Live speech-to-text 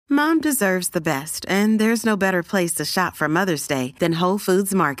Mom deserves the best, and there's no better place to shop for Mother's Day than Whole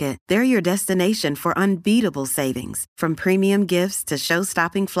Foods Market. They're your destination for unbeatable savings, from premium gifts to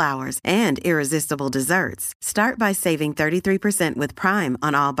show-stopping flowers and irresistible desserts. Start by saving 33% with Prime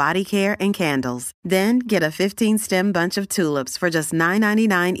on all body care and candles. Then get a 15-stem bunch of tulips for just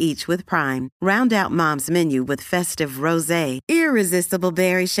 $9.99 each with Prime. Round out Mom's menu with festive rosé, irresistible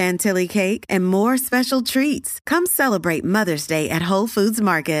berry chantilly cake, and more special treats. Come celebrate Mother's Day at Whole Foods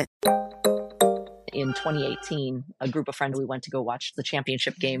Market. In 2018, a group of friends, we went to go watch the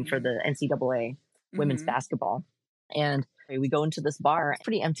championship game for the NCAA women's basketball. And we go into this bar,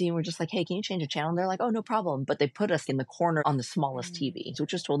 pretty empty, and we're just like, hey, can you change the channel? And they're like, oh, no problem. But they put us in the corner on the smallest TV,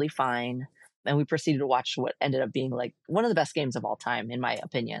 which was totally fine. And we proceeded to watch what ended up being like one of the best games of all time, in my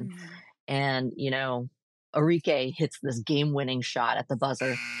opinion. And, you know, Enrique hits this game-winning shot at the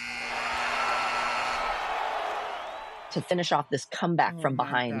buzzer to finish off this comeback from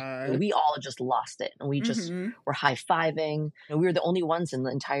behind. We all just lost it. And we just were high-fiving. And we were the only ones in the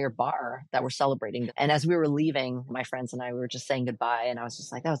entire bar that were celebrating. And as we were leaving, my friends and I, we were just saying goodbye. And I was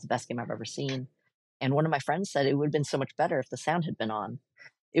just like, that was the best game I've ever seen. And one of my friends said it would have been so much better if the sound had been on.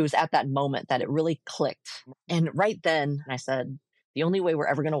 It was at that moment that it really clicked. And right then, I said, the only way we're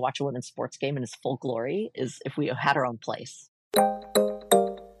ever going to watch a women's sports game in its full glory is if we had our own place.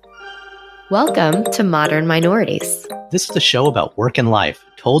 Welcome to Modern Minorities. This is a show about work and life,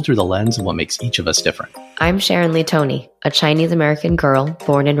 told through the lens of what makes each of us different. I'm Sharon Lee Toney, a Chinese-American girl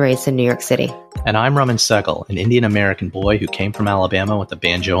born and raised in New York City. And I'm Raman Sehgal, an Indian-American boy who came from Alabama with a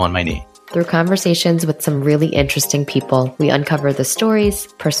banjo on my knee. Through conversations with some really interesting people, we uncover the stories,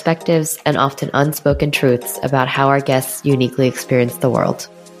 perspectives, and often unspoken truths about how our guests uniquely experience the world.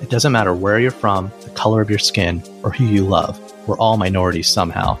 It doesn't matter where you're from, the color of your skin, or who you love. We're all minorities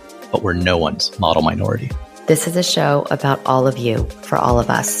somehow, but we're no one's model minority. This is a show about all of you, for all of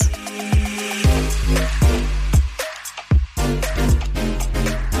us.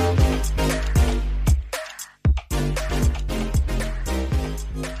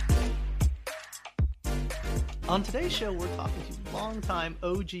 On today's show, we're talking to longtime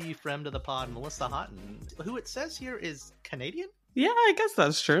OG friend of the pod, Melissa Houghton, who it says here is Canadian? Yeah, I guess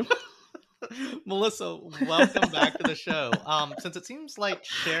that's true. Melissa, welcome back to the show. Since it seems like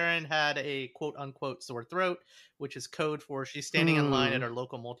Sharon had a quote-unquote sore throat, which is code for she's standing in line at our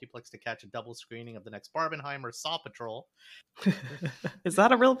local multiplex to catch a double screening of the next Barbenheimer Saw Patrol. Is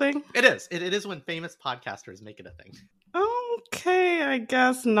that a real thing? It is. It is when famous podcasters make it a thing. Okay, I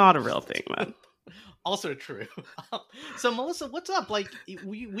guess not a real thing, then. Also true. So, Melissa, what's up? Like,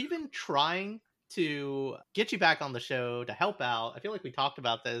 we've been trying to get you back on the show to help out. I feel like we talked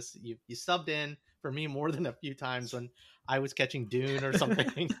about this. You subbed in for me more than a few times when I was catching Dune or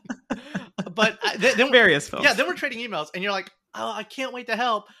something. But then various films. Yeah, then we're trading emails, and you're like, "Oh, I can't wait to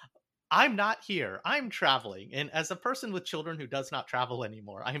help." I'm not here. I'm traveling, and as a person with children who does not travel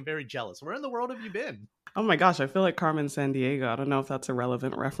anymore, I am very jealous. Where in the world have you been? Oh my gosh, I feel like Carmen Sandiego. I don't know if that's a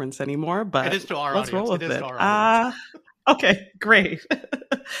relevant reference anymore, but it is to our let's audience. roll with It is it. to our audience. Okay, great.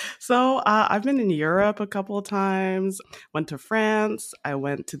 So I've been in Europe a couple of times, went to France, I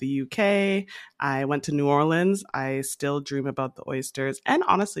went to the UK, I went to New Orleans. I still dream about the oysters and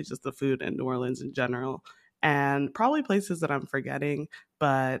honestly just the food in New Orleans in general, and probably places that I'm forgetting,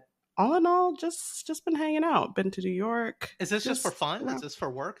 but all in all, just been hanging out. Been to New York. Is this just for fun? Is this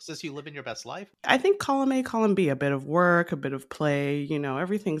for work? Is this you living your best life? I think column A, column B, a bit of work, a bit of play, you know,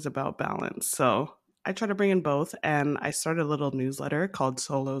 everything's about balance. So I try to bring in both, and I started a little newsletter called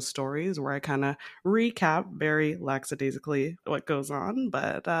Solo Stories where I kind of recap very lackadaisically what goes on,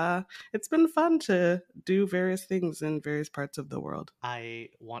 but it's been fun to do various things in various parts of the world. I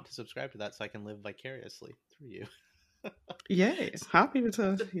want to subscribe to that so I can live vicariously through you. Yay. Happy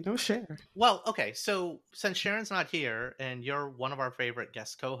to, share. Well, okay, so since Sharon's not here and you're one of our favorite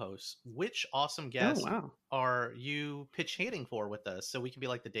guest co-hosts, which awesome guests are you pitch hitting for with us so we can be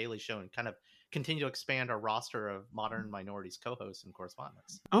like the Daily Show and kind of continue to expand our roster of Modern Minorities co-hosts and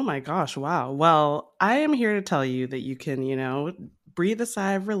correspondents? Oh my gosh, wow. Well, I am here to tell you that you can, breathe a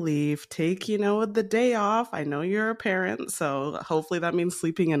sigh of relief, take, the day off. I know you're a parent, so hopefully that means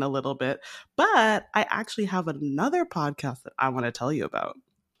sleeping in a little bit. But I actually have another podcast that I want to tell you about.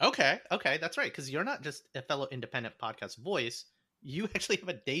 Okay, that's right, because you're not just a fellow independent podcast voice. You actually have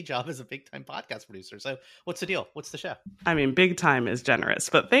a day job as a big-time podcast producer. So what's the deal? What's the show? I mean, big time is generous,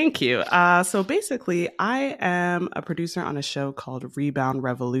 but thank you. So basically, I am a producer on a show called Rebound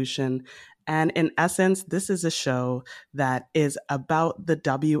Revolution. And in essence, this is a show that is about the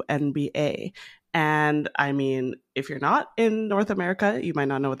WNBA. And I mean, if you're not in North America, you might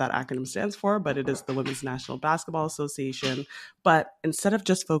not know what that acronym stands for, but it is the Women's National Basketball Association. But instead of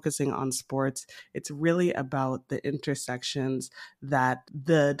just focusing on sports, it's really about the intersections that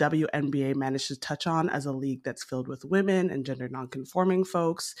the WNBA managed to touch on as a league that's filled with women and gender nonconforming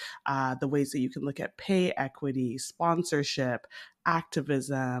folks, the ways that you can look at pay equity, sponsorship,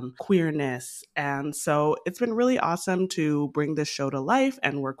 activism, queerness. And so it's been really awesome to bring this show to life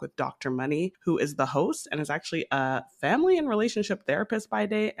and work with Dr. Money, who is the host and is actually a family and relationship therapist by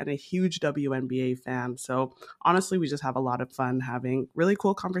day and a huge WNBA fan. So honestly, we just have a lot of fun having really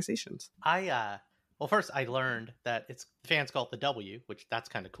cool conversations. Well, first I learned that it's fans call it the W, which that's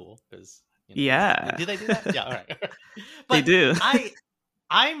kind of cool because yeah. Do they do that? Yeah, all right. But they do.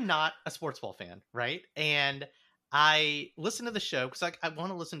 I'm not a sports ball fan, right? And I listen to the show because I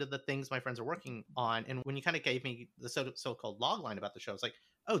want to listen to the things my friends are working on. And when you kind of gave me the so-called log line about the show, it's like,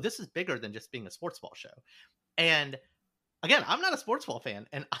 oh, this is bigger than just being a sports ball show. And again, I'm not a sports ball fan,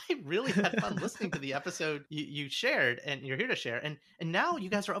 and I really had fun listening to the episode you shared, and you're here to share. And now you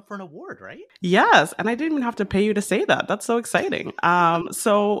guys are up for an award, right? Yes, and I didn't even have to pay you to say that. That's so exciting.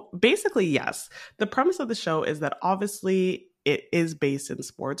 So basically, yes, the premise of the show is that obviously it is based in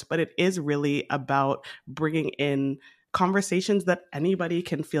sports, but it is really about bringing in conversations that anybody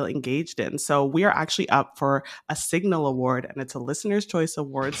can feel engaged in. So we are actually up for a Signal Award, and it's a Listener's Choice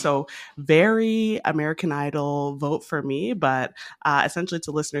Award. So very American Idol, vote for me, but essentially it's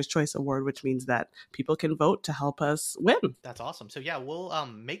a Listener's Choice Award, which means that people can vote to help us win. That's awesome. So yeah, we'll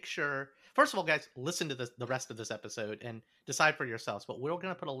make sure, first of all, guys, listen to the rest of this episode and decide for yourselves. But we're going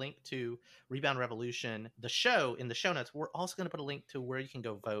to put a link to Rebound Revolution, the show, in the show notes. We're also going to put a link to where you can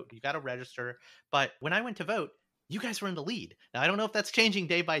go vote. You got to register. But when I went to vote, you guys were in the lead. Now, I don't know if that's changing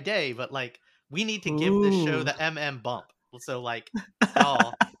day by day, but like, we need to give this show the bump. So like,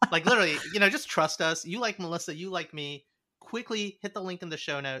 y'all, like literally, just trust us. You like Melissa, you like me. Quickly hit the link in the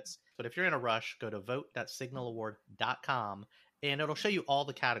show notes. But if you're in a rush, go to vote.signalaward.com and it'll show you all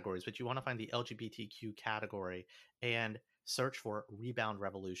the categories, but you want to find the LGBTQ category and search for Rebound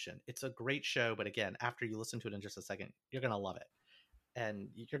Revolution. It's a great show, but again, after you listen to it in just a second, you're going to love it. And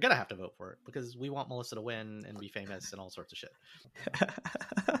you're going to have to vote for it because we want Melissa to win and be famous and all sorts of shit.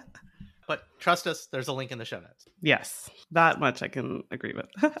 But trust us, there's a link in the show notes. Yes, that much I can agree with.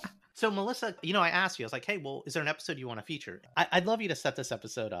 So Melissa, I asked you, I was like, hey, well, is there an episode you want to feature? I'd love you to set this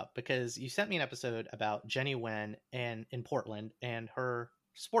episode up because you sent me an episode about Jenny Nguyen in Portland and her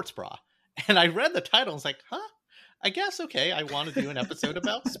sports bra. And I read the title and was like, I guess, okay, I want to do an episode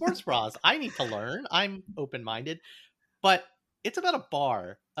about sports bras. I need to learn. I'm open-minded. But it's about a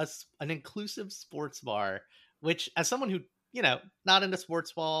bar, an inclusive sports bar, which as someone who, not into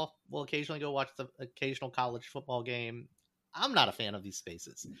sports ball, will occasionally go watch the occasional college football game. I'm not a fan of these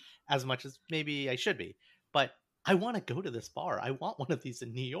spaces as much as maybe I should be, but I want to go to this bar. I want one of these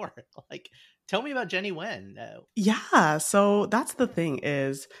in New York. Like, tell me about Jenny Nguyen. Yeah, so that's the thing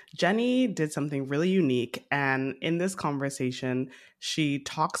is Jenny did something really unique. And in this conversation, she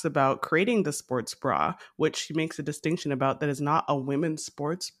talks about creating the sports bra, which she makes a distinction about that is not a women's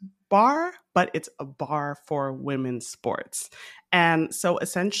sports bar, but it's a bar for women's sports. And so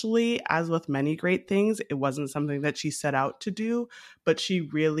essentially, as with many great things, it wasn't something that she set out to do, but she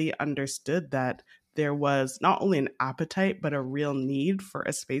really understood that there was not only an appetite, but a real need for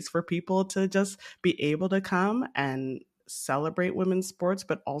a space for people to just be able to come and celebrate women's sports,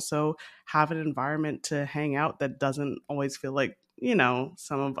 but also have an environment to hang out that doesn't always feel like,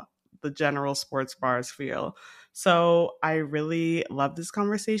 some of the general sports bars feel. So I really love this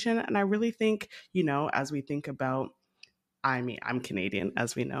conversation. And I really think, as we think about, I'm Canadian,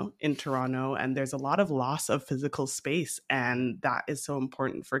 as we know, in Toronto, and there's a lot of loss of physical space, and that is so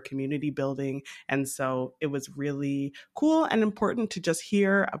important for community building. And so it was really cool and important to just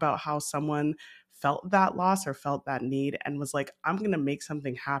hear about how someone felt that loss or felt that need and was like, I'm going to make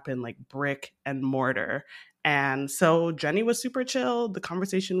something happen like brick and mortar. And so Jenny was super chill. The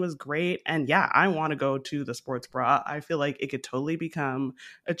conversation was great. And yeah, I want to go to the sports bra. I feel like it could totally become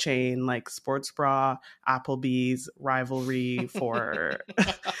a chain like sports bra, Applebee's rivalry for,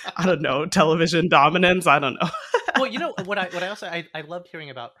 I don't know, television dominance. I don't know. Well, what I also, I loved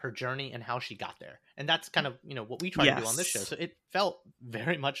hearing about her journey and how she got there. And that's kind of, what we try to do on this show. So it felt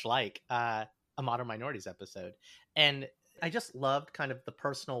very much like a Modern Minorities episode. And I just loved kind of the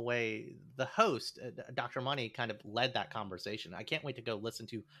personal way the host, Dr. Money, kind of led that conversation. I can't wait to go listen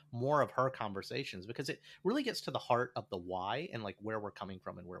to more of her conversations because it really gets to the heart of the why and like where we're coming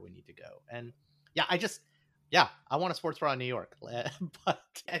from and where we need to go. And yeah, I want a sports bra in New York, but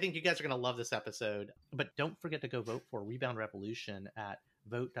I think you guys are going to love this episode. But don't forget to go vote for Rebound Revolution at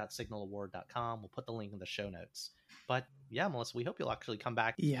vote.signalaward.com. We'll put the link in the show notes. But yeah, Melissa, we hope you'll actually come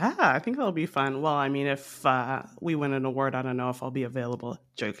back. Yeah, I think that'll be fun. Well, I mean, if we win an award, I don't know if I'll be available.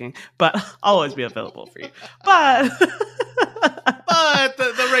 Joking, but I'll always be available for you. But but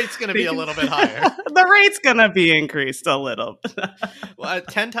the rate's going to be a little bit higher. The rate's going to be increased a little. Well,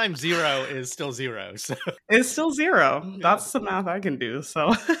 10 times 0 is still 0. So. It's still 0. That's the math I can do.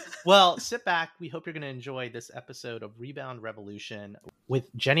 So, well, sit back. We hope you're going to enjoy this episode of Rebound Revolution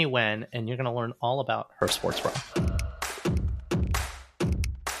with Jenny Nguyen, and you're going to learn all about her sports bra.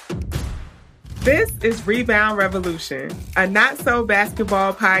 This is Rebound Revolution, a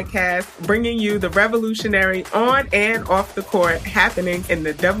not-so-basketball podcast bringing you the revolutionary on and off the court happening in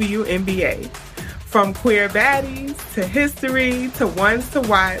the WNBA. From queer baddies to history to ones to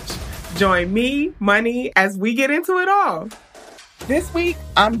watch, join me, Money, as we get into it all. This week,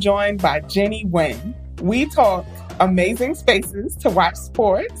 I'm joined by Jenny Nguyen. We talk amazing spaces to watch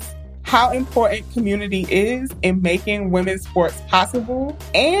sports, how important community is in making women's sports possible,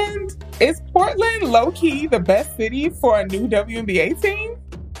 and is Portland low-key the best city for a new WNBA team?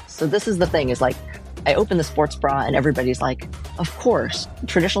 So this is the thing, is like, I open the sports bra and everybody's like, of course,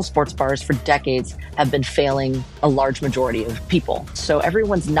 traditional sports bars for decades have been failing a large majority of people. So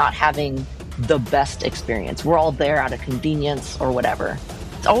everyone's not having the best experience. We're all there out of convenience or whatever.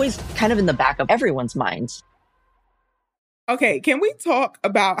 It's always kind of in the back of everyone's minds. Okay, can we talk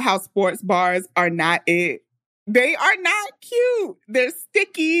about how sports bars are not it? They are not cute. They're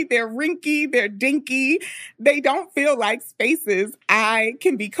sticky, they're rinky, they're dinky. They don't feel like spaces I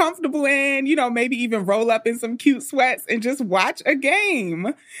can be comfortable in, maybe even roll up in some cute sweats and just watch a game.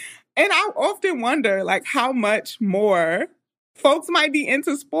 And I often wonder, how much more folks might be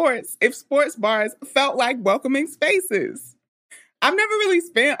into sports if sports bars felt like welcoming spaces. I've never really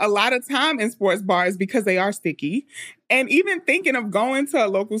spent a lot of time in sports bars because they are sticky. And even thinking of going to a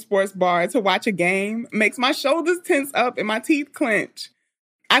local sports bar to watch a game makes my shoulders tense up and my teeth clench.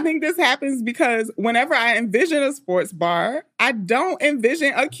 I think this happens because whenever I envision a sports bar, I don't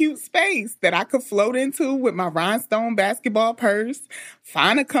envision a cute space that I could float into with my rhinestone basketball purse,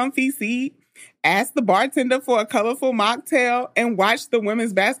 find a comfy seat, ask the bartender for a colorful mocktail, and watch the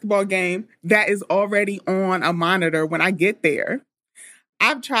women's basketball game that is already on a monitor when I get there.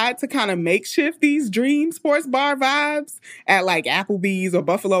 I've tried to kind of makeshift these dream sports bar vibes at Applebee's or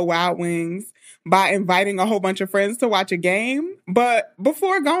Buffalo Wild Wings by inviting a whole bunch of friends to watch a game. But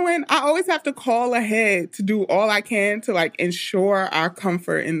before going, I always have to call ahead to do all I can to ensure our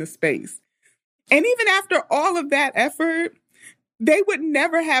comfort in the space. And even after all of that effort, they would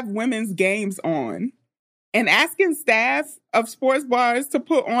never have women's games on. And asking staff of sports bars to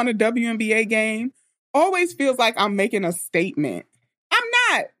put on a WNBA game always feels like I'm making a statement. I'm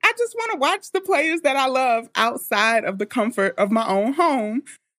not. I just want to watch the players that I love outside of the comfort of my own home,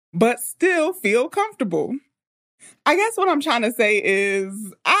 but still feel comfortable. I guess what I'm trying to say is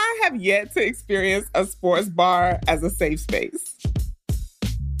I have yet to experience a sports bar as a safe space.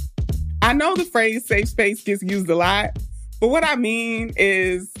 I know the phrase safe space gets used a lot, but what I mean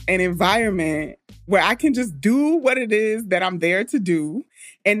is an environment where I can just do what it is that I'm there to do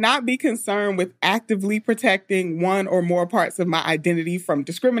and not be concerned with actively protecting one or more parts of my identity from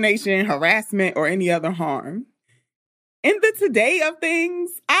discrimination, harassment, or any other harm. In the today of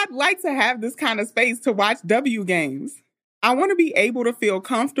things, I'd like to have this kind of space to watch W games. I want to be able to feel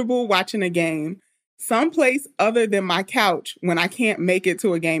comfortable watching a game someplace other than my couch when I can't make it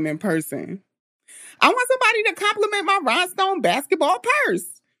to a game in person. I want somebody to compliment my rhinestone basketball purse.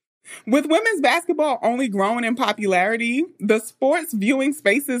 With women's basketball only growing in popularity, the sports viewing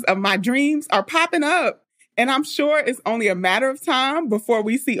spaces of my dreams are popping up. And I'm sure it's only a matter of time before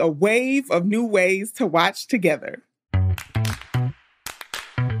we see a wave of new ways to watch together.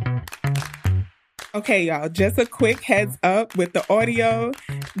 Okay, y'all, just a quick heads up with the audio.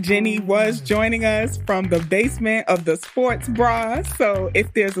 Jenny was joining us from the basement of the sports bra. So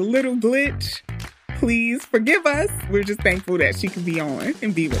if there's a little glitch, please forgive us. We're just thankful that she can be on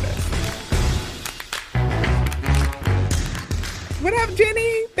and be with us. What up,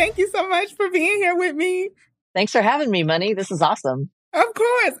 Jenny? Thank you so much for being here with me. Thanks for having me, Money. This is awesome. Of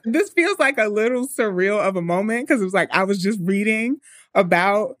course. This feels like a little surreal of a moment because it was I was just reading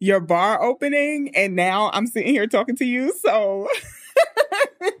about your bar opening and now I'm sitting here talking to you. So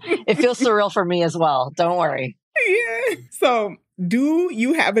it feels surreal for me as well. Don't worry. Yeah. So do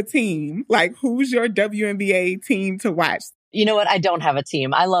you have a team? Who's your WNBA team to watch? You know what? I don't have a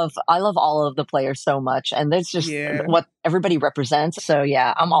team. I love all of the players so much, and that's just what everybody represents. So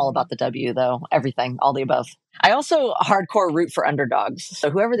yeah, I'm all about the W though. Everything, all the above. I also hardcore root for underdogs. So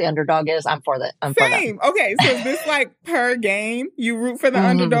whoever the underdog is, I'm for that. Same. Okay, so is this like per game you root for the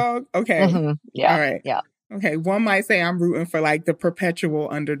underdog? Okay. Yeah. All right. Yeah. Okay. One might say I'm rooting for like the perpetual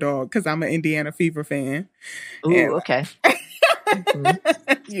underdog because I'm an Indiana Fever fan. Ooh, okay.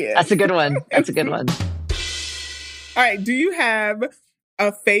 Yeah. That's a good one. That's a good one. All right. Do you have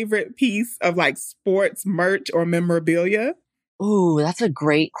a favorite piece of like sports merch or memorabilia? Ooh, that's a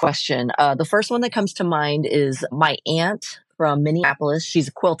great question. The first one that comes to mind is my aunt from Minneapolis. She's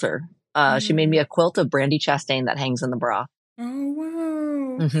a quilter. She made me a quilt of Brandy Chastain that hangs in the bra.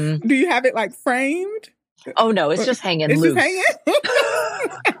 Oh, wow. Do you have it like framed? Oh, no, it's just hanging loose. Just hanging?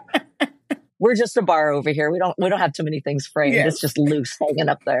 We're just a bar over here. We don't have too many things framed. Yes. It's just loose hanging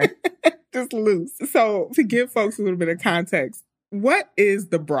up there. Just loose. So to give folks a little bit of context, what is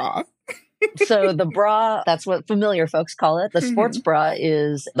the bra? So the bra, that's what familiar folks call it. The sports bra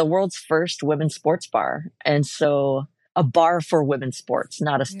is the world's first women's sports bar. And so a bar for women's sports,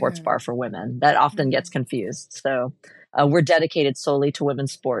 not a sports bar for women. That often gets confused. So we're dedicated solely to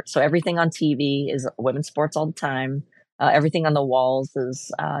women's sports. So everything on TV is women's sports all the time. Everything on the walls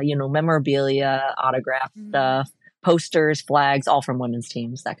is, memorabilia, autograph stuff, posters, flags, all from women's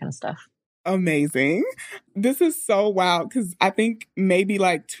teams, that kind of stuff. Amazing. This is so wild because I think maybe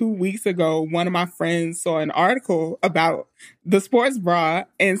like 2 weeks ago, one of my friends saw an article about the sports bra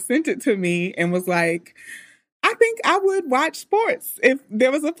and sent it to me and was like, I think I would watch sports if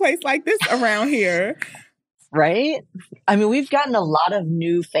there was a place like this around here. Right? I mean, we've gotten a lot of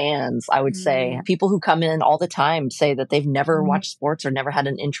new fans, I would say. People who come in all the time say that they've never watched sports or never had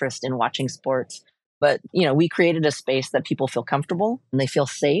an interest in watching sports. But, we created a space that people feel comfortable and they feel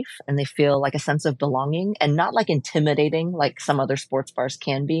safe and they feel like a sense of belonging and not like intimidating like some other sports bars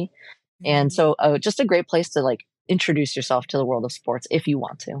can be. And so just a great place to like introduce yourself to the world of sports if you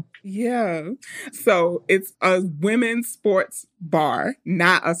want to. Yeah. So it's a women's sports bar,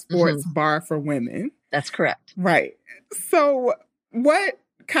 not a sports bar for women. That's correct. Right. So what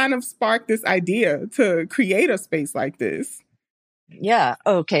kind of sparked this idea to create a space like this? Yeah.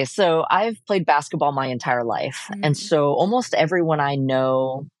 Okay. So I've played basketball my entire life. And so almost everyone I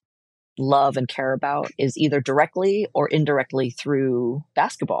know, love, and care about is either directly or indirectly through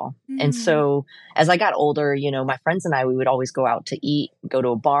basketball. And so as I got older, my friends and I, we would always go out to eat, go to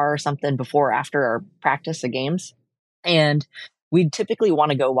a bar or something before or after our practice or games. And we'd typically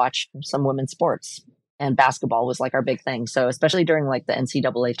want to go watch some women's sports. And basketball was like our big thing. So especially during like the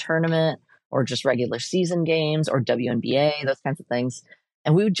NCAA tournament, or just regular season games or WNBA, those kinds of things.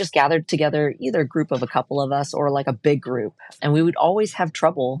 And we would just gather together, either a group of a couple of us or like a big group. And we would always have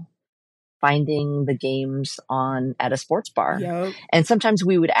trouble finding the games on at a sports bar. Yep. And sometimes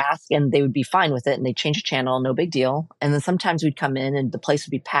we would ask and they would be fine with it and they'd change a channel, no big deal. And then sometimes we'd come in and the place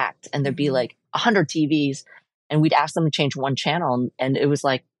would be packed and there'd be like 100 TVs and we'd ask them to change one channel. And it was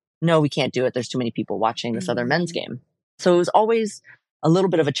like, no, we can't do it. There's too many people watching this other men's game. So it was always a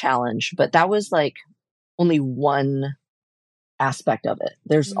little bit of a challenge, but that was like only one aspect of it.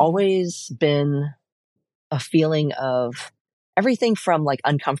 There's always been a feeling of everything from like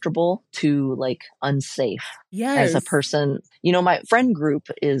uncomfortable to like unsafe as a person. My friend group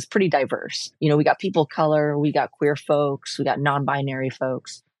is pretty diverse. We got people of color, we got queer folks, we got non-binary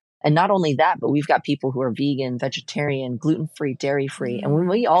folks. And not only that, but we've got people who are vegan, vegetarian, gluten-free, dairy-free. And when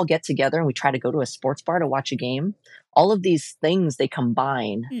we all get together and we try to go to a sports bar to watch a game, all of these things, they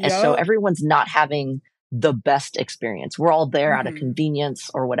combine. Yep. And so everyone's not having the best experience. We're all there out of convenience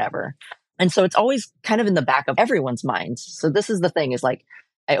or whatever. And so it's always kind of in the back of everyone's minds. So this is the thing is like,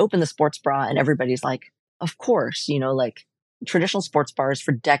 I open the sports bra and everybody's like, of course, like traditional sports bars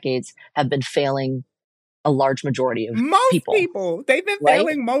for decades have been failing a large majority of people. They've been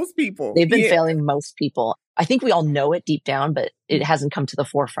failing most people. They've been failing most people. I think we all know it deep down, but it hasn't come to the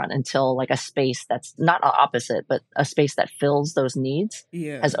forefront until like a space that's not opposite, but a space that fills those needs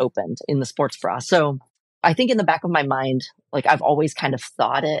has opened in the sports bra. So I think in the back of my mind, like I've always kind of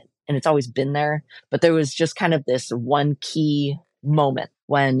thought it and it's always been there, but there was just kind of this one key moment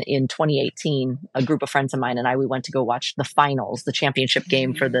when in 2018, a group of friends of mine and I, we went to go watch the finals, the championship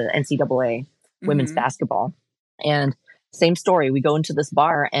game for the NCAA women's basketball. And same story. We go into this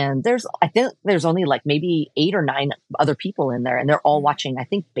bar and I think there's only like maybe 8 or 9 other people in there and they're all watching, I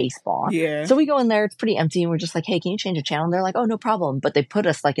think, baseball. Yeah. So we go in there, it's pretty empty. And we're just like, hey, can you change a channel? And they're like, oh, no problem. But they put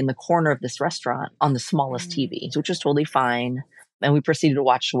us like in the corner of this restaurant on the smallest TV, which was totally fine. And we proceeded to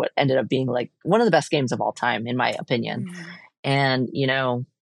watch what ended up being like one of the best games of all time, in my opinion. And,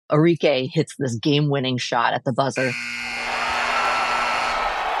 Enrique hits this game-winning shot at the buzzer.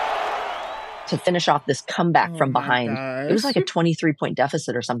 to finish off this comeback from behind. It was like a 23-point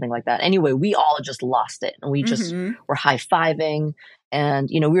deficit or something like that. Anyway, we all just lost it, and we just were high-fiving. And,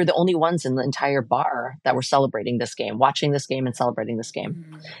 we were the only ones in the entire bar that were celebrating this game, watching this game and celebrating this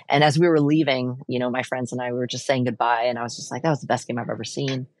game. And as we were leaving, my friends and I, we were just saying goodbye. And I was just like, that was the best game I've ever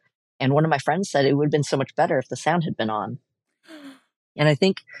seen. And one of my friends said it would have been so much better if the sound had been on. And I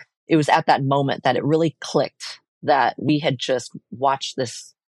think it was at that moment that it really clicked that we had just watched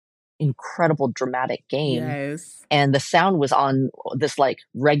this incredible dramatic game. Yes. And the sound was on this like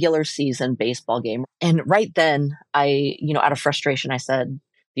regular season baseball game. And right then I, out of frustration, I said,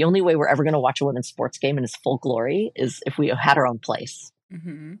 the only way we're ever going to watch a women's sports game in its full glory is if we had our own place.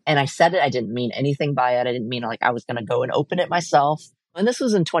 And I said it, I didn't mean anything by it. I didn't mean like I was going to go and open it myself. And this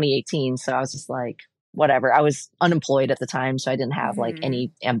was in 2018. So I was just like, whatever. I was unemployed at the time. So I didn't have like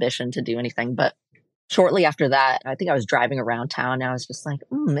any ambition to do anything. But shortly after that, I think I was driving around town and I was just like,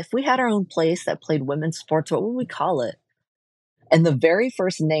 if we had our own place that played women's sports, what would we call it? And the very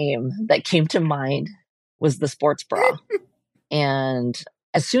first name that came to mind was the Sports Bra. And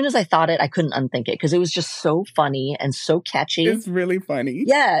as soon as I thought it, I couldn't unthink it because it was just so funny and so catchy. It's really funny.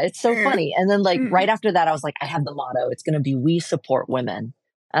 Yeah, it's so funny. And then like right after that, I was like, I have the motto. It's going to be, we support women.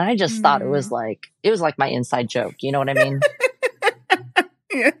 And I just thought it was like my inside joke. You know what I mean?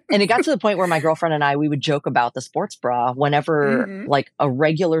 And it got to the point where my girlfriend and I, we would joke about the sports bra whenever like a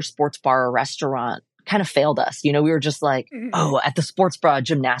regular sports bar or restaurant kind of failed us. We were just like, oh, at the sports bra,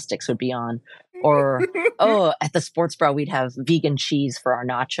 gymnastics would be on. Or, oh, at the sports bra, we'd have vegan cheese for our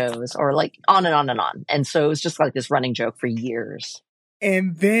nachos, or like on and on and on. And so it was just like this running joke for years.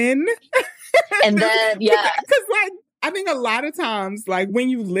 And then, yeah. Because like, I think a lot of times, like when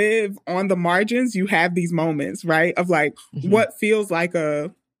you live on the margins, you have these moments, right? Of like what feels like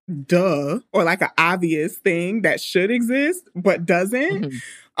a duh or like an obvious thing that should exist, but doesn't.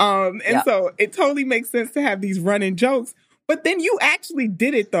 So it totally makes sense to have these running jokes. But then you actually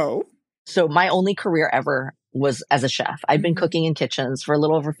did it though. So my only career ever was as a chef. I'd been cooking in kitchens for a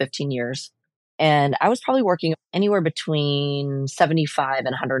little over 15 years. And I was probably working anywhere between 75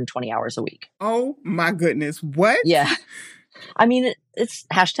 and 120 hours a week. Oh my goodness. What? Yeah. I mean, it's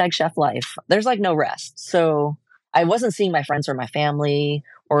hashtag chef life. There's like no rest. So I wasn't seeing my friends or my family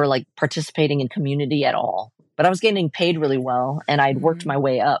or like participating in community at all. But I was getting paid really well and I'd worked my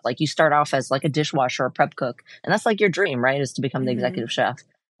way up. Like you start off as like a dishwasher or a prep cook. And that's like your dream, right? Is to become the executive chef.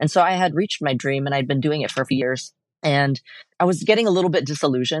 And so I had reached my dream and I'd been doing it for a few years. And I was getting a little bit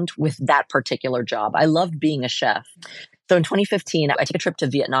disillusioned with that particular job. I loved being a chef. So in 2015, I took a trip to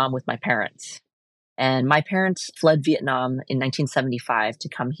Vietnam with my parents. And my parents fled Vietnam in 1975 to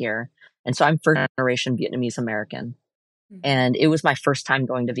come here. And so I'm first generation Vietnamese American. And it was my first time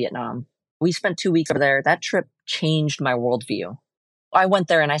going to Vietnam. We spent 2 weeks over there. That trip changed my worldview. I went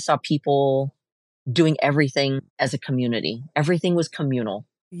there and I saw people doing everything as a community. Everything was communal.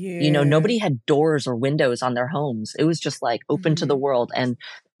 Yeah. Nobody had doors or windows on their homes. It was just like open to the world. And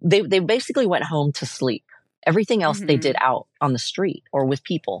they basically went home to sleep. Everything else they did out on the street or with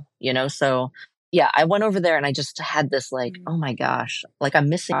people, So yeah, I went over there and I just had this like, oh my gosh, like I'm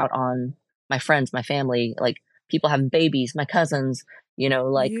missing out on my friends, my family, like people having babies, my cousins,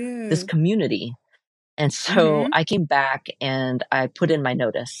 this community. And so I came back and I put in my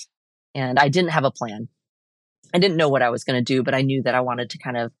notice and I didn't have a plan. I didn't know what I was going to do, but I knew that I wanted to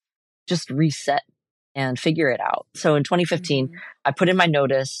kind of just reset and figure it out. So in 2015, I put in my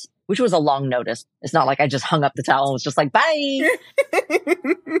notice, which was a long notice. It's not like I just hung up the towel and was just like, bye.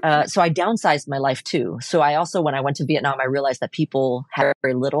 So I downsized my life too. So I also, when I went to Vietnam, I realized that people had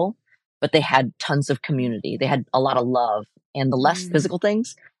very little, but they had tons of community. They had a lot of love, and the less physical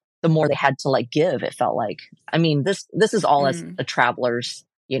things, the more they had to like give, it felt like. I mean, this is all as a traveler's,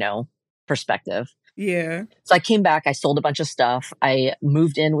 perspective. Yeah. So I came back, I sold a bunch of stuff. I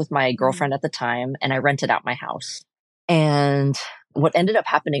moved in with my girlfriend at the time and I rented out my house. And what ended up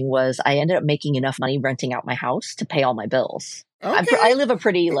happening was I ended up making enough money renting out my house to pay all my bills. Okay. I live a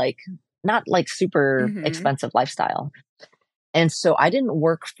pretty not super expensive lifestyle. And so I didn't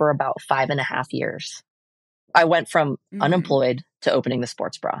work for about 5.5 years. I went from unemployed to opening the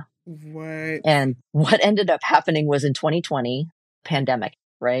sports bra. What? And what ended up happening was in 2020, pandemic.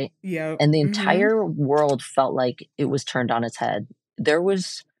 Right? Yeah. And the entire world felt like it was turned on its head. There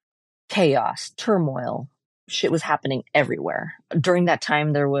was chaos, turmoil, shit was happening everywhere. During that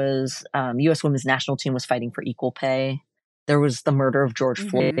time, there was U.S. women's national team was fighting for equal pay. There was the murder of George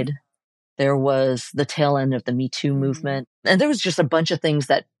Floyd. There was the tail end of the Me Too movement. And there was just a bunch of things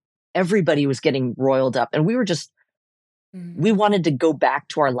that everybody was getting roiled up. And we were just, we wanted to go back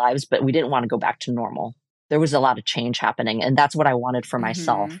to our lives, but we didn't want to go back to normal. There was a lot of change happening. And that's what I wanted for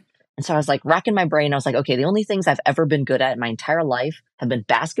myself. And so I was like racking my brain. I was like, okay, the only things I've ever been good at in my entire life have been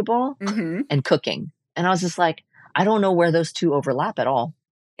basketball and cooking. And I was just like, I don't know where those two overlap at all.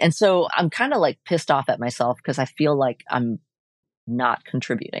 And so I'm kind of like pissed off at myself because I feel like I'm not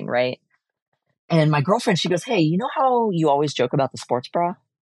contributing, right? And my girlfriend, she goes, hey, you know how you always joke about the sports bra?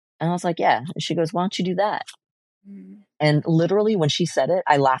 And I was like, yeah. And she goes, why don't you do that? And literally when she said it,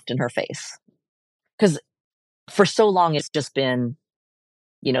 I laughed in her face. Because for so long, it's just been,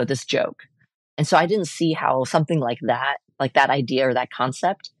 you know, this joke. And so I didn't see how something like that idea or that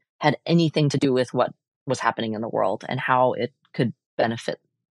concept had anything to do with what was happening in the world and how it could benefit,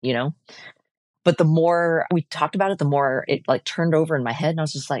 you know? But the more we talked about it, the more it like turned over in my head. And I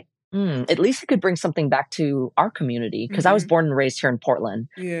was just like, at least it could bring something back to our community. Because I was born and raised here in Portland.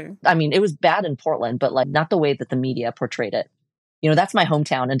 Yeah. I mean, it was bad in Portland, but like not the way that the media portrayed it. You know, that's my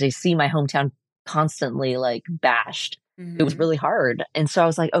hometown. And to see my hometown constantly like bashed, it was really hard. And so I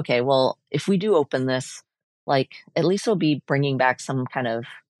was like, okay, well, if we do open this, like at least it'll be bringing back some kind of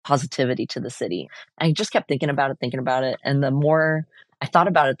positivity to the city. I just kept thinking about it. And the more I thought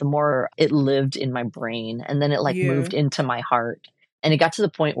about it, the more it lived in my brain. And then it like moved into my heart. And it got to the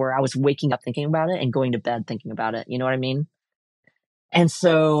point where I was waking up thinking about it and going to bed thinking about it. You know what I mean? And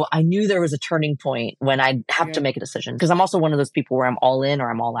so I knew there was a turning point when I'd have to make a decision. Because I'm also one of those people where I'm all in or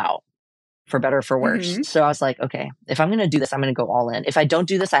I'm all out, for better or for worse. So I was like, okay, if I'm going to do this, I'm going to go all in. If I don't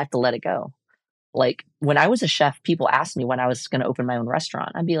do this, I have to let it go. Like when I was a chef, people asked me when I was going to open my own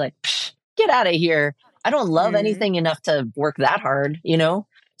restaurant. I'd be like, get out of here. I don't love anything enough to work that hard, you know?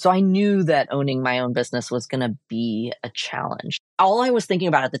 So I knew that owning my own business was going to be a challenge. All I was thinking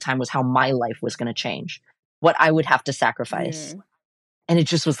about at the time was how my life was going to change, what I would have to sacrifice. And it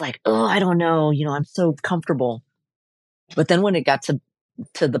just was like, oh, I don't know. You know, I'm so comfortable. But then when it got to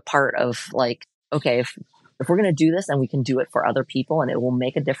the part of like, okay, if we're going to do this and we can do it for other people and it will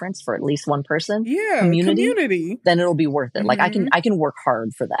make a difference for at least one person, community, then it'll be worth it. Like I can work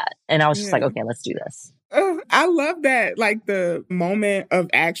hard for that. And I was just like, okay, let's do this. I love that. Like the moment of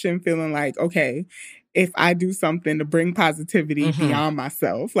action, feeling like, okay, if I do something to bring positivity beyond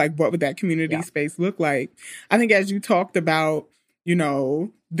myself, like what would that community space look like? I think as you talked about, you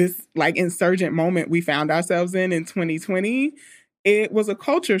know, this like insurgent moment we found ourselves in 2020, it was a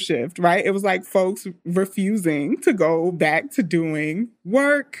culture shift, right? It was like folks refusing to go back to doing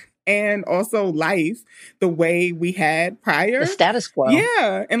work and also life the way we had prior. The status quo.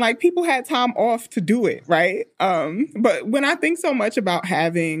 Yeah. And like people had time off to do it, right? But when I think so much about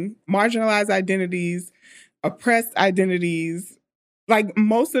having marginalized identities, oppressed identities, like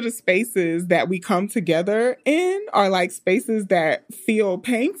most of the spaces that we come together in are like spaces that feel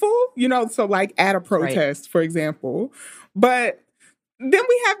painful, you know, so like at a protest, for example. But then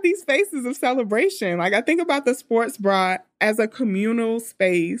we have these spaces of celebration. Like I think about the sports bra as a communal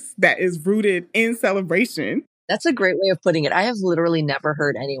space that is rooted in celebration. That's a great way of putting it. I have literally never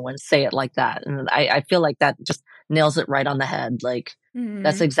heard anyone say it like that. And I feel like that just nails it right on the head. Like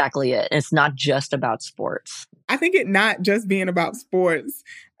that's exactly it. It's not just about sports. I think it not just being about sports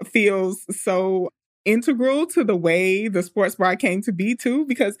feels so integral to the way the sports bra came to be too,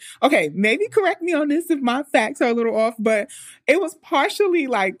 because, okay, maybe correct me on this if my facts are a little off, but it was partially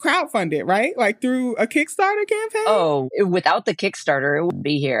like crowdfunded, right? Like through a Kickstarter campaign? Oh, without the Kickstarter, it wouldn't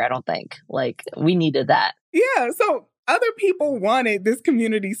be here, I don't think. Like we needed that. Yeah. So other people wanted this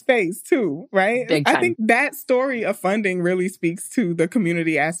community space too, right? Big time. I think that story of funding really speaks to the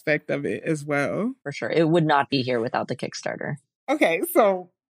community aspect of it as well. For sure. It would not be here without the Kickstarter. Okay. So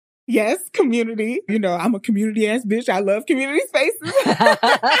yes, community. You know, I'm a community ass bitch. I love community spaces.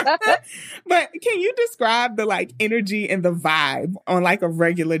 But can you describe the like energy and the vibe on like a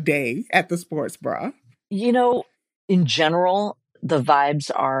regular day at the sports bra? You know, in general, the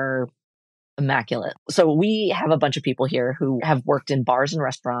vibes are immaculate. So we have a bunch of people here who have worked in bars and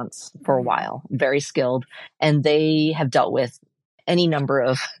restaurants for a while, very skilled, and they have dealt with any number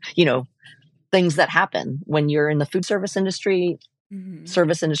of, you know, things that happen when you're in the food service industry.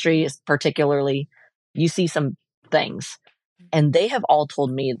 Service industry is particularly, you see some things. And they have all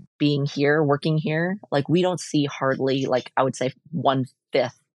told me being here, working here, like we don't see hardly, like I would say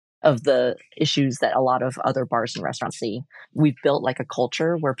 1/5 of the issues that a lot of other bars and restaurants see. We've built like a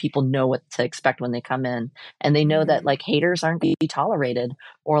culture where people know what to expect when they come in. And they know that like haters aren't going to be tolerated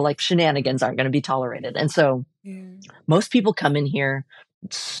or like shenanigans aren't going to be tolerated. And so most people come in here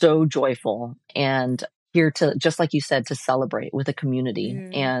so joyful and here to, just like you said, to celebrate with a community.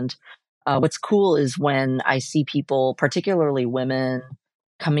 And what's cool is when I see people, particularly women,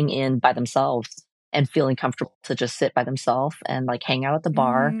 coming in by themselves and feeling comfortable to just sit by themselves and like hang out at the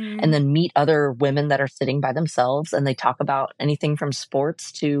bar and then meet other women that are sitting by themselves, and they talk about anything from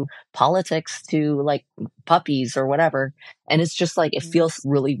sports to politics to like puppies or whatever. And it's just like, it feels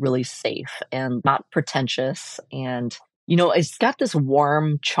really, really safe and not pretentious. And, you know, it's got this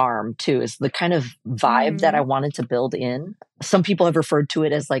warm charm too, is the kind of vibe that I wanted to build in. Some people have referred to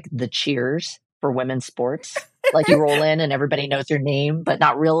it as like the Cheers for women's sports. Like you roll in and everybody knows your name, but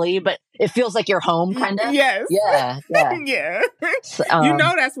not really. But it feels like you're home, kind of. Yes. Yeah. Yeah. Yeah. So, you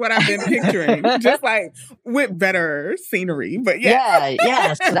know, that's what I've been picturing, just like with better scenery. But yeah.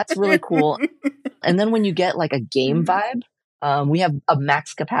 Yeah. So that's really cool. And then when you get like a game vibe, we have a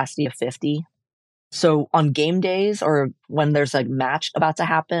max capacity of 50. So on game days or when there's a match about to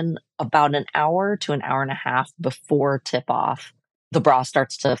happen, about an hour to an hour and a half before tip off, the bra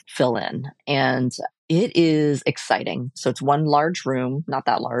starts to fill in. And it is exciting. So it's one large room, not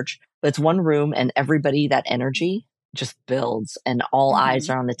that large, but it's one room, and everybody, that energy just builds, and all eyes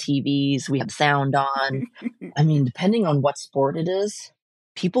are on the TVs. We have sound on. I mean, depending on what sport it is,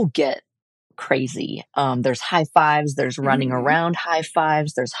 people get crazy. There's high fives, there's running around high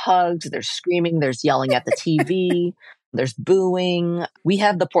fives, there's hugs, there's screaming, there's yelling at the TV. There's booing. We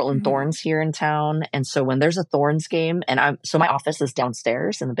have the Portland Thorns here in town. And so when there's a Thorns game, and so my office is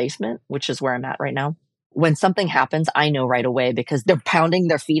downstairs in the basement, which is where I'm at right now. When something happens, I know right away because they're pounding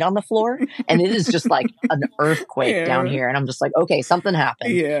their feet on the floor, and it is just like an earthquake down here. And I'm just like, okay, something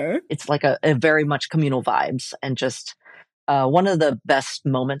happened. Yeah. It's like a very much communal vibes, and just one of the best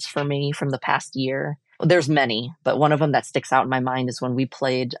moments for me from the past year. There's many, but one of them that sticks out in my mind is when we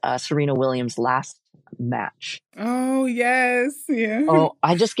played Serena Williams' last match. Oh, yes. Yeah. Oh,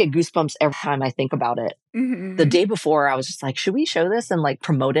 I just get goosebumps every time I think about it. The day before, I was just like, should we show this and like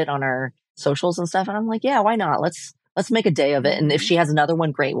promote it on our socials and stuff? And I'm like, yeah, why not? Let's make a day of it. And if she has another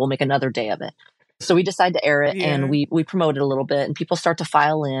one, great, we'll make another day of it. So we decide to air it, and we promote it a little bit, and people start to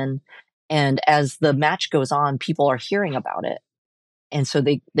file in. And as the match goes on, people are hearing about it. And so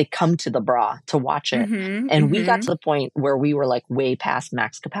they come to the bra to watch it. And we got to the point where we were like way past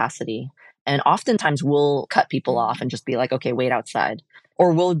max capacity. And oftentimes we'll cut people off and just be like, okay, wait outside.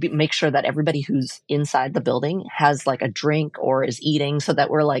 Or we'll make sure that everybody who's inside the building has like a drink or is eating, so that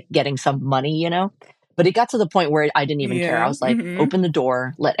we're like getting some money, you know? But it got to the point where I didn't even care. I was like, open the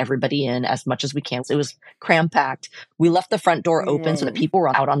door, let everybody in as much as we can. So it was cram-packed. We left the front door open so that people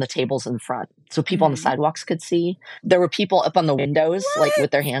were out on the tables in front, so people on the sidewalks could see. There were people up on the windows, like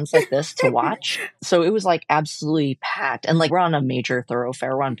with their hands like this to watch. So it was like absolutely packed. And like, we're on a major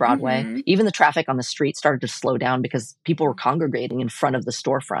thoroughfare, we're on Broadway. Even the traffic on the street started to slow down because people were congregating in front of the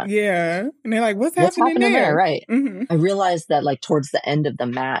storefront. Yeah. And they're like, what's happening there? Right. I realized that like towards the end of the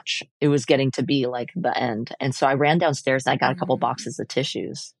match, it was getting to be like the end. And so I ran downstairs and I got a couple boxes of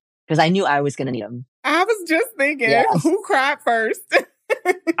tissues because I knew I was going to need them. I was just thinking, who cried first?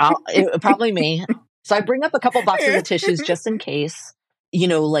 Probably me. So I bring up a couple boxes of tissues just in case. You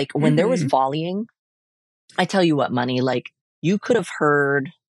know, like when there was volleying, I tell you what, Money, like you could have heard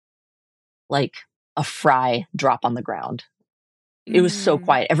like a fry drop on the ground. It was so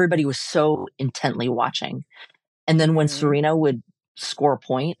quiet. Everybody was so intently watching. And then when Serena would score a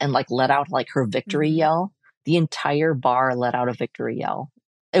point and like let out like her victory yell, the entire bar let out a victory yell.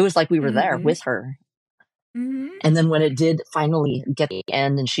 It was like we were there with her. And then when it did finally get to the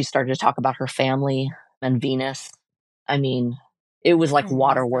end and she started to talk about her family and Venus, I mean, it was like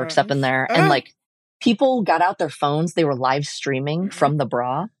waterworks up in there. And like people got out their phones. They were live streaming from the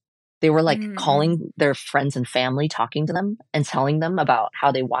bra. They were like calling their friends and family, talking to them and telling them about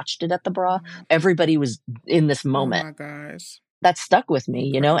how they watched it at the bra. Everybody was in this moment. Oh my gosh. That stuck with me,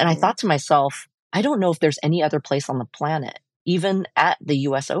 you know? And I thought to myself, I don't know if there's any other place on the planet, even at the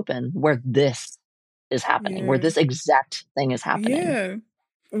US Open, where this is happening, where this exact thing is happening. Yeah.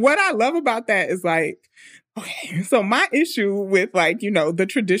 What I love about that is like, okay, so my issue with like, you know, the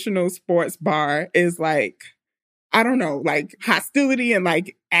traditional sports bar is like, I don't know, like hostility and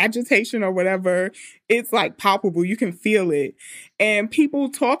like agitation or whatever. It's like palpable. You can feel it. And people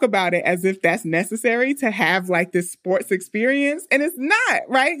talk about it as if that's necessary to have like this sports experience. And it's not,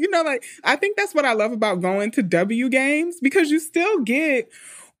 right? You know, like I think that's what I love about going to W games, because you still get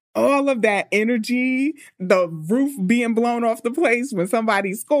all of that energy, the roof being blown off the place when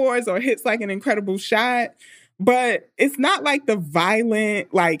somebody scores or hits like an incredible shot. But it's not like the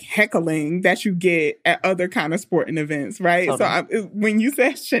violent, like heckling that you get at other kind of sporting events, right? Totally. So when you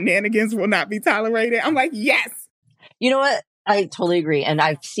said shenanigans will not be tolerated, I'm like, yes. You know what? I totally agree. And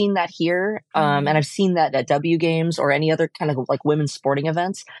I've seen that here. And I've seen that at W games or any other kind of like women's sporting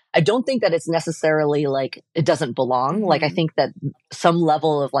events. I don't think that it's necessarily like it doesn't belong. Like I think that some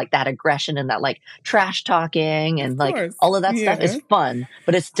level of like that aggression and that like trash talking and like all of that stuff is fun,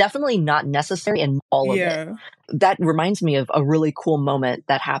 but it's definitely not necessary in all of it. That reminds me of a really cool moment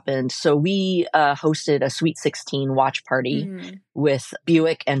that happened. So we hosted a Sweet 16 watch party with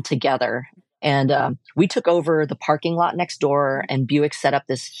Buick and Together. And we took over the parking lot next door, and Buick set up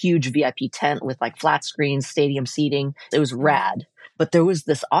this huge VIP tent with like flat screens, stadium seating. It was rad. But there was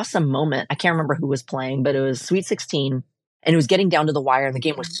this awesome moment. I can't remember who was playing, but it was Sweet 16. And it was getting down to the wire, and the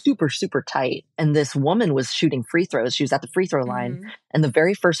game was super, super tight. And this woman was shooting free throws. She was at the free throw line. And the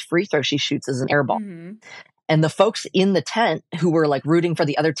very first free throw she shoots is an air ball. And the folks in the tent who were like rooting for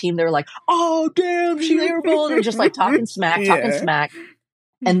the other team, they were like, oh, damn, she airballed. They're just like talking smack.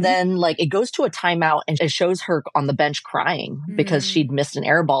 And then like it goes to a timeout and it shows her on the bench crying because she'd missed an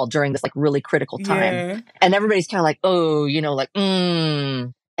air ball during this like really critical time. And everybody's kind of like, oh, you know, like,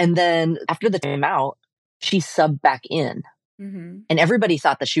 And then after the timeout, she subbed back in. And everybody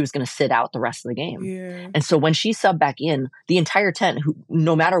thought that she was going to sit out the rest of the game. And so when she subbed back in, the entire tent, who,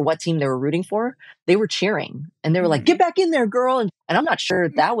 no matter what team they were rooting for, they were cheering. And they were like, get back in there, girl. And I'm not sure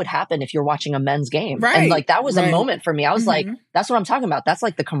that would happen if you're watching a men's game. And like, that was a moment for me. I was like, that's what I'm talking about. That's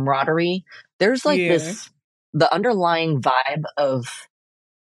like the camaraderie. There's like the underlying vibe of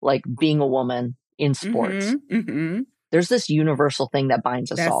like being a woman in sports. There's this universal thing that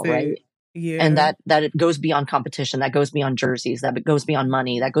binds us all, right? And that it goes beyond competition, that goes beyond jerseys, that it goes beyond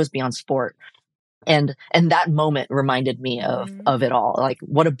money, that goes beyond sport. And that moment reminded me of it all. Like,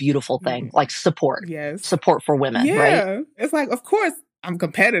 what a beautiful thing. Like support. Support for women, right? It's like, of course, I'm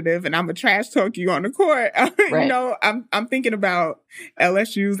competitive and I'm a trash talk you on the court. You know, I'm thinking about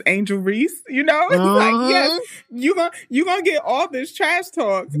LSU's Angel Reese, you know? It's like, yes, you're gonna get all this trash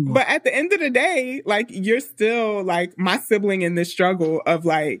talk. But at the end of the day, like, you're still like my sibling in this struggle of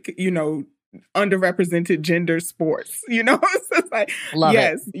like, you know, underrepresented gender sports, you know? It's like,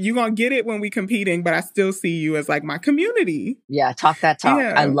 yes, you're gonna get it when we competing, but I still see you as like my community. Yeah, talk that talk.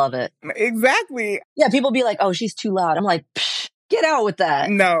 I love it. Exactly. Yeah, people be like, oh, she's too loud. I'm like, psh, get out with that.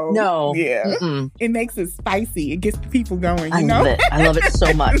 No. Yeah. It makes it spicy. It gets people going, you know? Love it. I love it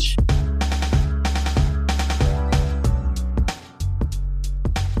so much.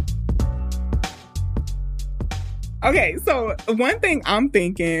 Okay, so one thing I'm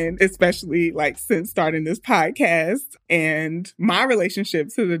thinking, especially like since starting this podcast and my relationship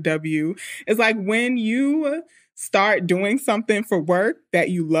to the W, is like when you start doing something for work that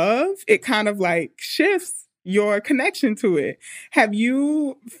you love, it kind of like shifts your connection to it. Have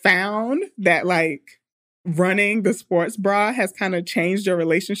you found that like running the sports bra has kind of changed your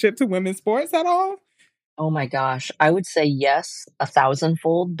relationship to women's sports at all? Oh my gosh. I would say yes,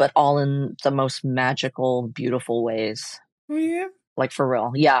 1,000-fold, but all in the most magical, beautiful ways. Oh, yeah. Like for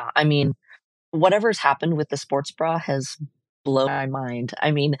real. Yeah. I mean, whatever's happened with the sports bra has blown my mind.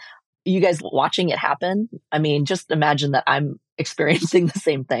 I mean, you guys watching it happen, I mean, just imagine that I'm experiencing the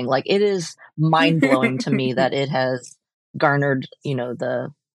same thing. Like, it is mind blowing to me that it has garnered, you know,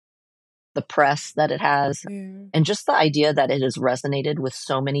 the press that it has, and just the idea that it has resonated with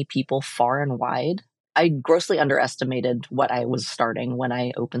so many people far and wide. I grossly underestimated what I was starting when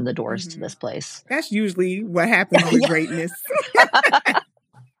I opened the doors to this place. That's usually what happens with greatness.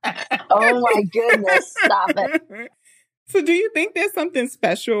 Oh my goodness, stop it. So do you think there's something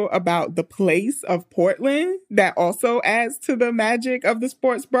special about the place of Portland that also adds to the magic of the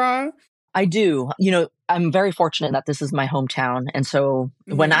sports bra? I do. You know, I'm very fortunate that this is my hometown. And so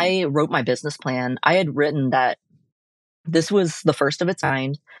when I wrote my business plan, I had written that this was the first of its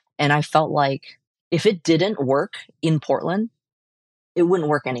kind. And I felt like if it didn't work in Portland, it wouldn't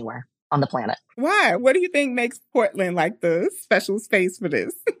work anywhere on the planet. Why? What do you think makes Portland like the special space for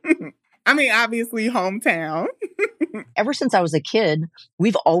this? I mean, obviously hometown. Ever since I was a kid,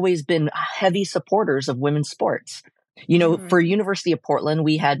 we've always been heavy supporters of women's sports. You know, for University of Portland,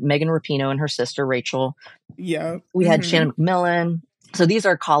 we had Megan Rapinoe and her sister, Rachel. Yeah. We had Shannon McMillan. So these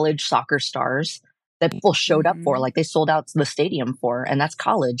are college soccer stars that people showed up for, like they sold out the stadium for, and that's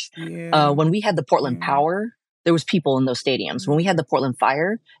college. When we had the Portland Power, there was people in those stadiums. When we had the Portland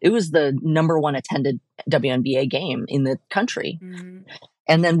Fire, it was the #1 attended WNBA game in the country.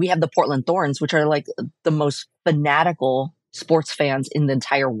 And then we have the Portland Thorns, which are like the most fanatical sports fans in the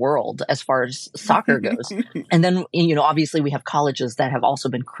entire world as far as soccer goes. And then, you know, obviously we have colleges that have also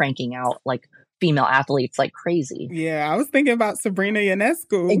been cranking out like female athletes like crazy. Yeah, I was thinking about Sabrina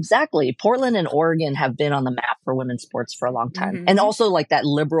Ionescu. Exactly. Portland and Oregon have been on the map for women's sports for a long time. And also like that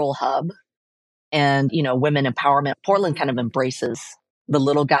liberal hub and, women empowerment. Portland kind of embraces the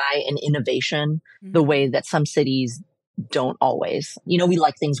little guy and innovation the way that some cities don't always. We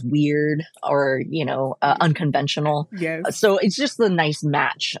like things weird or, unconventional. Yes. So it's just the nice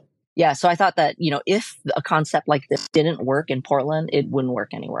match. Yeah. So I thought that, if a concept like this didn't work in Portland, it wouldn't work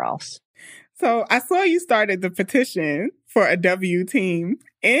anywhere else. So I saw you started the petition for a W team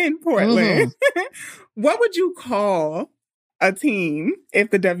in Portland. What would you call a team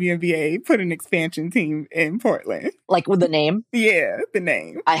if the WNBA put an expansion team in Portland? Like with the name? Yeah, the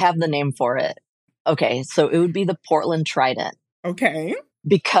name. I have the name for it. Okay, so it would be the Portland Trident. Okay.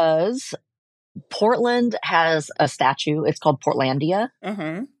 Because Portland has a statue. It's called Portlandia.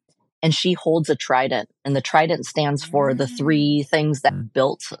 Uh-huh. And she holds a trident. And the trident stands for the three things that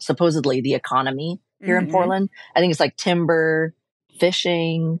built, supposedly, the economy here in Portland. I think it's like timber,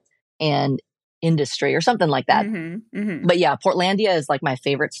 fishing, and industry or something like that. But yeah, Portlandia is like my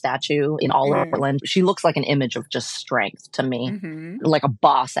favorite statue in all of Portland. She looks like an image of just strength to me, like a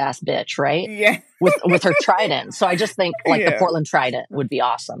boss ass bitch, right? Yeah. with her trident. So I just think like the Portland Trident would be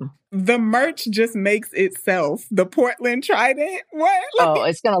awesome. The merch just makes itself. The Portland Trident. What? Oh,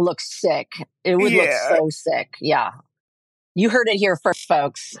 it's going to look sick. It would look so sick. Yeah. You heard it here first,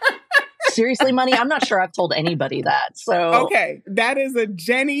 folks. Seriously, Money? I'm not sure I've told anybody that. So okay, that is a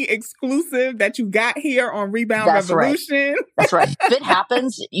Jenny exclusive that you got here on Rebound Revolution. Right. That's right. If it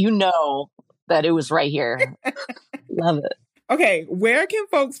happens, you know that it was right here. Love it. Okay, where can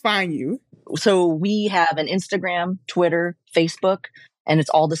folks find you? So we have an Instagram, Twitter, Facebook, and it's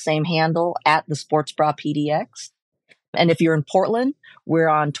all the same handle at the Sports Bra PDX. And if you're in Portland, we're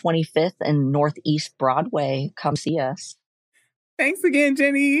on 25th and Northeast Broadway. Come see us. Thanks again,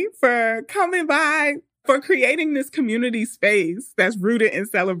 Jenny, for coming by, for creating this community space that's rooted in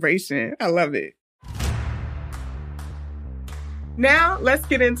celebration. I love it. Now, let's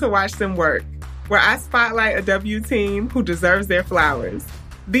get into Watch Them Work, where I spotlight a W team who deserves their flowers.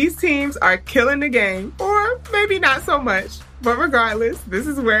 These teams are killing the game, or maybe not so much. But regardless, this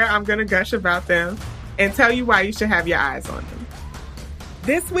is where I'm going to gush about them and tell you why you should have your eyes on them.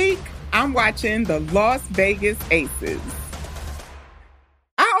 This week, I'm watching the Las Vegas Aces.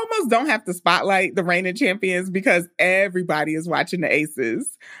 I almost don't have to spotlight the reigning champions because everybody is watching the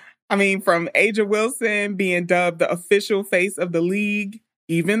Aces. I mean, from Aja Wilson being dubbed the official face of the league,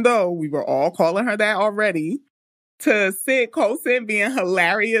 even though we were all calling her that already, to Sid Colson being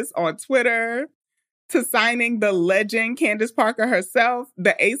hilarious on Twitter, to signing the legend Candace Parker herself,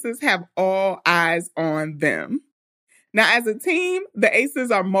 the Aces have all eyes on them. Now, as a team, the Aces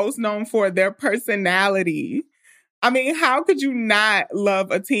are most known for their personality. I mean, how could you not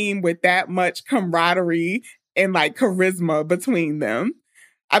love a team with that much camaraderie and like charisma between them?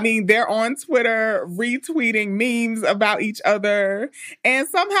 I mean, they're on Twitter retweeting memes about each other and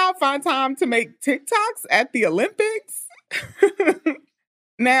somehow find time to make TikToks at the Olympics.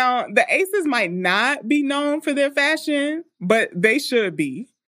 Now, the Aces might not be known for their fashion, but they should be.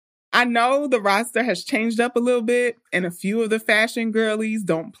 I know the roster has changed up a little bit and a few of the fashion girlies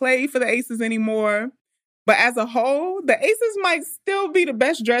don't play for the Aces anymore. But as a whole, the Aces might still be the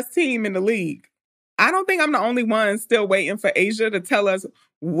best dressed team in the league. I don't think I'm the only one still waiting for Aja to tell us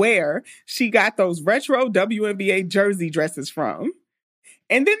where she got those retro WNBA jersey dresses from.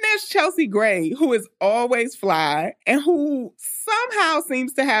 And then there's Chelsea Gray, who is always fly and who somehow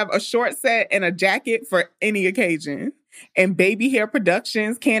seems to have a short set and a jacket for any occasion. And Baby Hair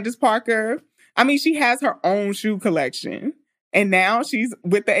Productions, Candace Parker. I mean, she has her own shoe collection. And now she's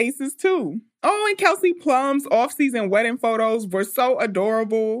with the Aces too. Oh, and Kelsey Plum's off-season wedding photos were so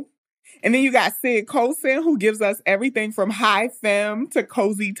adorable. And then you got Sid Colson, who gives us everything from high femme to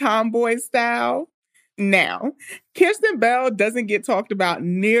cozy tomboy style. Now, Kirsten Bell doesn't get talked about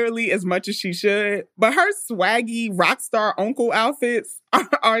nearly as much as she should, but her swaggy rock star uncle outfits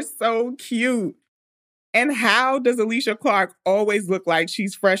are so cute. And how does Alicia Clark always look like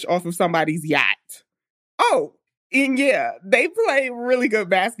she's fresh off of somebody's yacht? Oh, and yeah, they play really good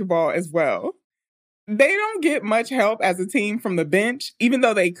basketball as well. They don't get much help as a team from the bench, even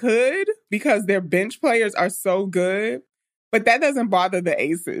though they could, because their bench players are so good. But that doesn't bother the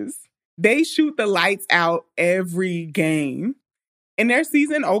Aces. They shoot the lights out every game. In their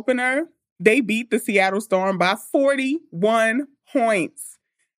season opener, they beat the Seattle Storm by 41 points.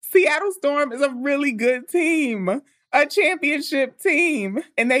 Seattle Storm is a really good team, a championship team,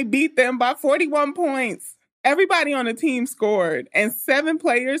 and they beat them by 41 points. Everybody on the team scored, and 7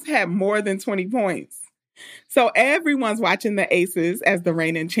 players had more than 20 points. So everyone's watching the Aces as the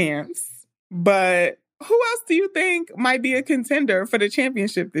reigning champs. But who else do you think might be a contender for the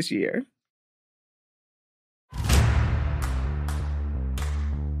championship this year?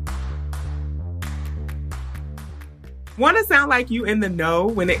 Want to sound like you in the know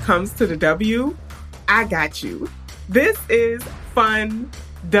when it comes to the W? I got you. This is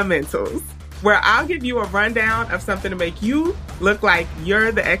Fundamentals, where I'll give you a rundown of something to make you look like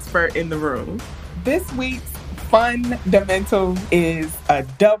you're the expert in the room. This week's Fundamental is a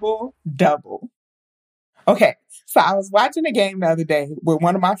double-double. Okay, so I was watching a game the other day with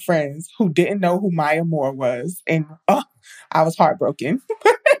one of my friends who didn't know who Maya Moore was, and I was heartbroken.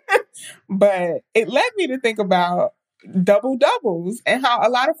 But it led me to think about double doubles and how a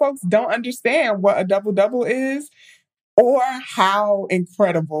lot of folks don't understand what a double double is or how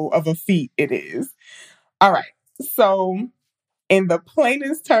incredible of a feat it is. All right. So in the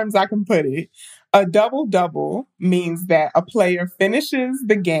plainest terms I can put it, a double double means that a player finishes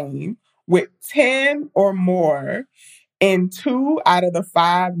the game with 10 or more in 2 out of the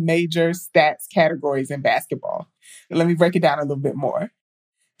 5 major stats categories in basketball. Let me break it down a little bit more.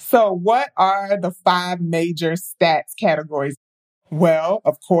 So what are the 5 major stats categories? Well,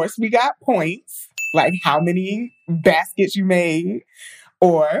 of course, we got points, like how many baskets you made,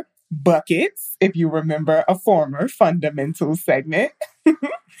 or buckets, if you remember a former Fundamentals segment.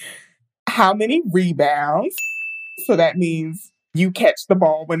 How many rebounds? So that means you catch the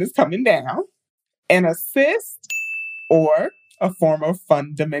ball when it's coming down. An assist, or a form of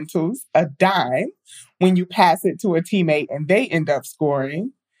Fundamentals, a dime, when you pass it to a teammate and they end up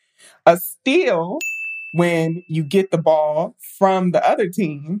scoring. A steal, when you get the ball from the other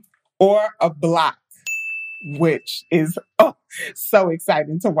team, or a block, which is so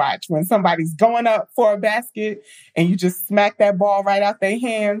exciting to watch when somebody's going up for a basket and you just smack that ball right out their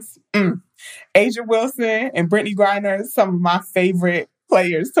hands. Asia Wilson and Brittany Griner, some of my favorite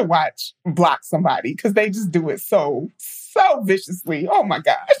players to watch block somebody because they just do it so viciously. Oh my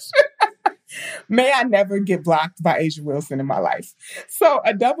gosh. May I never get blocked by Asia Wilson in my life. So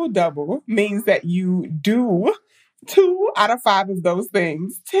a double-double means that you do 2 out of 5 of those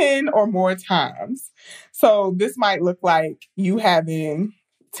things 10 or more times. So this might look like you having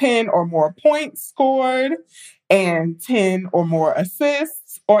 10 or more points scored and 10 or more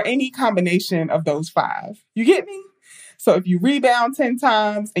assists or any combination of those 5. You get me? So if you rebound 10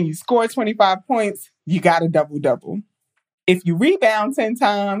 times and you score 25 points, you got a double-double. If you rebound 10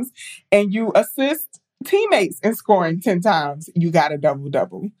 times and you assist teammates in scoring 10 times, you got a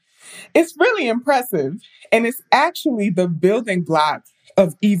double-double. It's really impressive, and it's actually the building block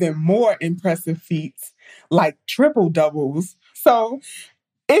of even more impressive feats like triple-doubles. So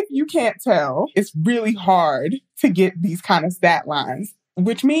if you can't tell, it's really hard to get these kind of stat lines,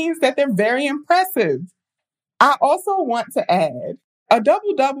 which means that they're very impressive. I also want to add, a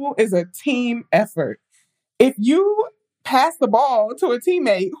double-double is a team effort. If you pass the ball to a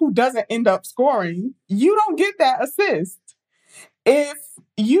teammate who doesn't end up scoring, you don't get that assist. If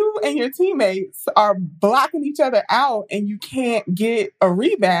you and your teammates are blocking each other out and you can't get a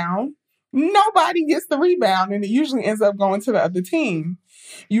rebound, nobody gets the rebound and it usually ends up going to the other team.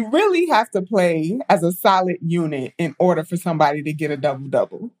 You really have to play as a solid unit in order for somebody to get a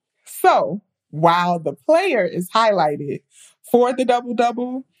double-double. So while the player is highlighted for the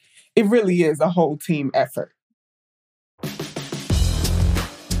double-double, it really is a whole team effort.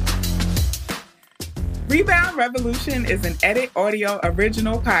 Rebound Revolution is an Edit Audio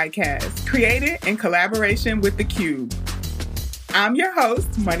original podcast created in collaboration with The Cube. I'm your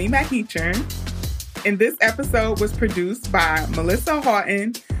host, Money McEachern, and this episode was produced by Melissa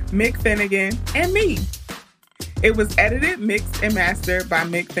Houghton, Mick Finnegan, and me. It was edited, mixed, and mastered by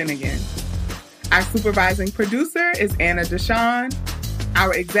Mick Finnegan. Our supervising producer is Anna Deshawn.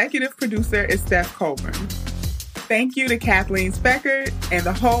 Our executive producer is Steph Colburn. Thank you to Kathleen Speckert and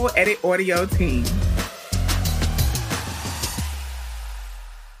the whole Edit Audio team.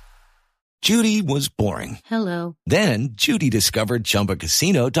 Judy was boring. Hello. Then Judy discovered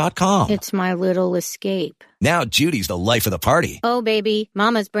ChumbaCasino.com. It's my little escape. Now Judy's the life of the party. Oh, baby,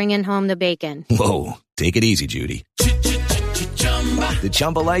 mama's bringing home the bacon. Whoa, take it easy, Judy. The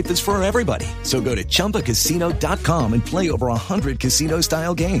Chumba life is for everybody. So go to ChumbaCasino.com and play over 100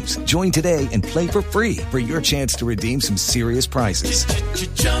 casino-style games. Join today and play for free for your chance to redeem some serious prizes.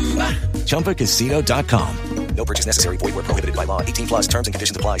 ChumbaCasino.com. No purchase necessary. Void where prohibited by law. 18+ terms and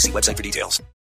conditions apply. See website for details.